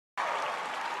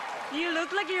You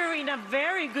look like you're in a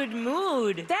very good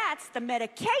mood. That's the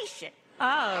medication.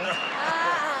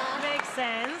 Oh. Makes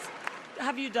sense.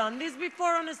 Have you done this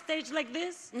before on a stage like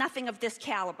this? Nothing of this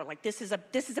caliber. Like, this is a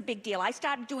big deal. I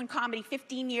started doing comedy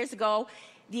 15 years ago,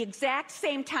 the exact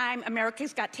same time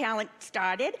America's Got Talent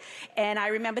started, and I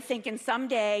remember thinking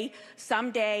someday,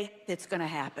 it's gonna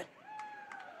happen.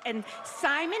 And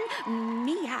Simon,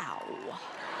 meow.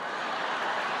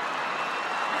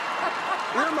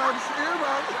 Earmuffs.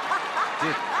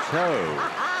 Ditto.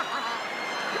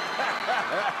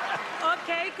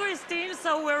 Okay, Christine,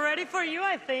 so we're ready for you,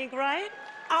 I think, right?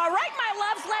 All right, my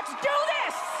loves, let's do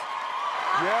this!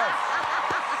 Yes.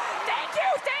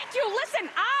 Thank you. Listen,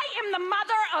 I am the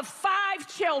mother of 5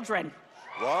 children.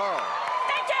 Wow.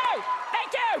 Thank you.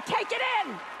 Take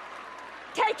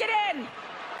it in.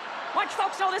 Want you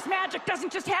folks to know this magic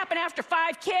doesn't just happen after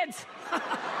 5 kids.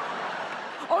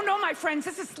 Oh no, my friends,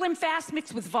 this is Slim Fast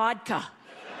mixed with vodka.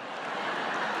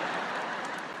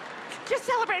 Just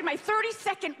celebrated my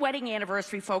 32nd wedding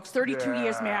anniversary, folks. 32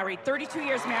 years married. 32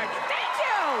 years married. Thank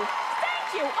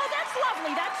you. Oh, that's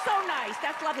lovely. That's so nice.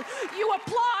 That's lovely. You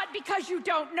applaud because you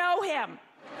don't know him.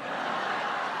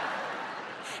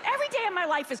 Every day of my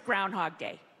life is Groundhog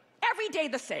Day. Every day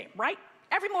the same, right?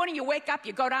 Every morning you wake up,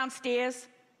 you go downstairs.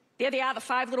 There they are, the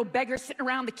 5 little beggars sitting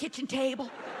around the kitchen table.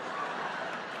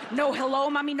 No hello,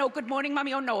 mommy, no good morning,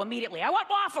 mommy. Oh, no, immediately. I want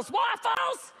waffles.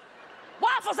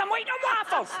 Waffles, I'm waiting on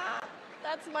waffles.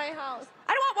 That's my house.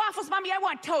 I don't want waffles, mommy, I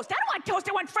want toast. I don't want toast,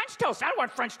 I want French toast. I don't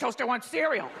want French toast, I want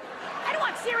cereal. I don't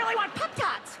want cereal, I want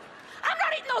Pop-Tarts. I'm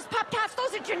not eating those Pop-Tarts,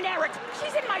 those are generic.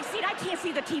 She's in my seat, I can't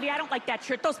see the TV. I don't like that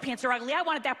shirt, those pants are ugly. I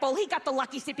wanted that bowl, he got the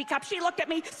lucky sippy cup. She looked at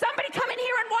me, somebody come in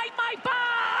here and wipe my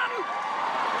bum!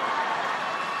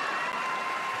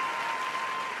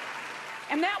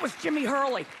 And that was Jimmy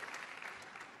Hurley.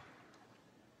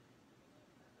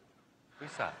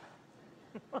 Who's that?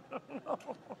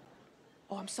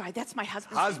 Oh, I'm sorry, that's my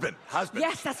husband's Husband.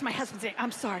 Yes, that's my husband's name.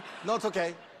 I'm sorry. No, it's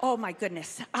okay. Oh my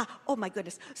goodness.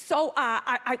 So,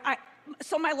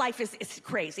 so my life is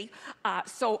crazy.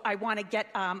 So I want to get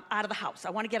out of the house.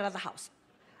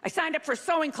 I signed up for a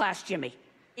sewing class, Jimmy.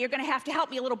 You're going to have to help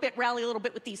me a little bit, rally a little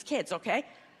bit with these kids, okay?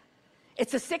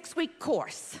 It's a 6-week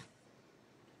course.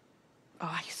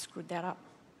 Oh, I screwed that up.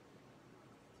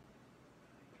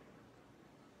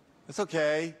 That's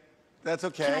okay.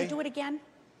 Can I do it again?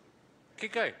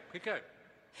 Keep going.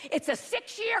 It's a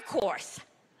 6-year course.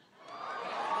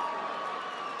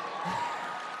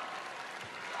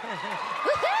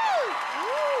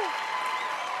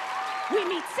 We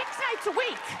meet 6 nights a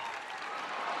week.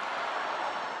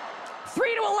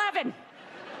 3 to 11.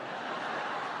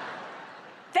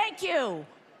 Thank you.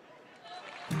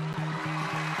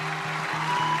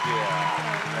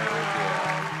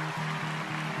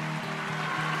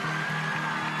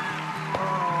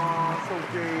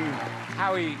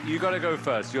 Howie, you gotta go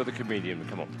first. You're the comedian.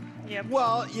 Come on. Yep.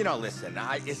 Well, you know, listen,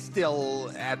 it's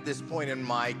still at this point in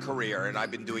my career, and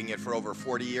I've been doing it for over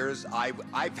 40 years,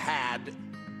 I've had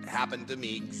happen to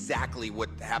me exactly what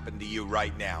happened to you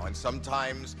right now. And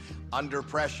sometimes under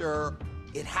pressure,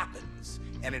 it happens.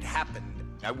 And it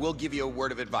happened. I will give you a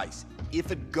word of advice.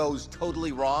 If it goes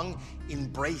totally wrong,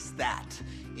 embrace that.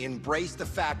 Embrace the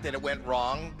fact that it went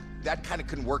wrong. That kind of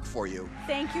can work for you.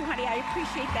 Thank you, honey. I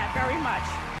appreciate that very much.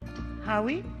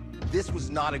 Howie? This was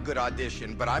not a good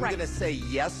audition, but I'm Right. gonna say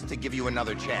yes to give you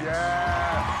another chance.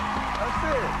 Yeah. That's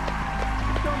it.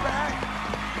 Come back.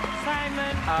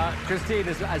 Simon. Christine,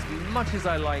 as much as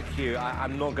I like you,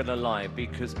 I'm not gonna lie,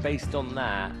 because based on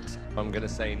that, I'm gonna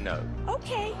say no.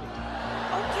 Okay.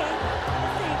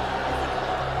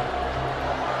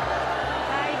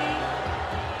 Heidi.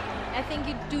 I think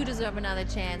you do deserve another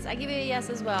chance. I give you a yes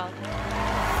as well.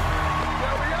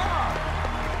 There we are.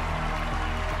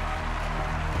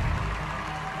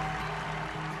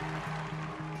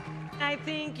 I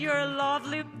think you're a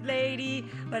lovely lady,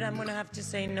 but I'm gonna have to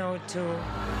say no too. Okay.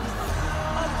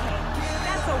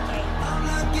 That's okay.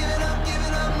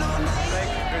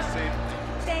 Thank you, Christine.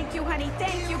 Thank you, honey.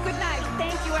 Thank you. Good night.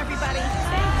 Thank you, everybody.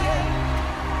 Thank you.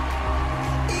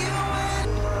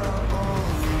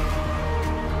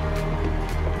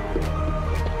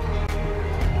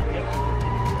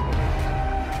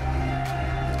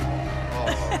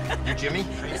 You're Jimmy?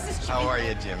 This is Jimmy. How are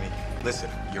you, Jimmy? Listen,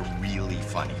 you're really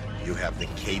funny. You have the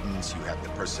cadence, you have the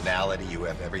personality, you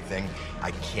have everything.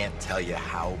 I can't tell you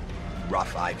how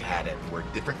rough I've had it. We're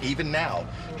different. Even now,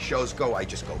 shows go, I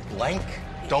just go blank.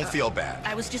 Don't feel bad.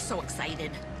 I was just so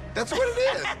excited. That's what it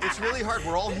is. It's really hard.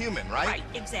 We're all human, right? Right,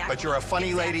 exactly. But you're a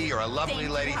funny lady. You're a lovely Thank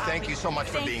you, lady. Thank Howie. you so much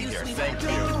for being here. Sweetheart. Thank you.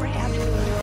 Thank you for having me.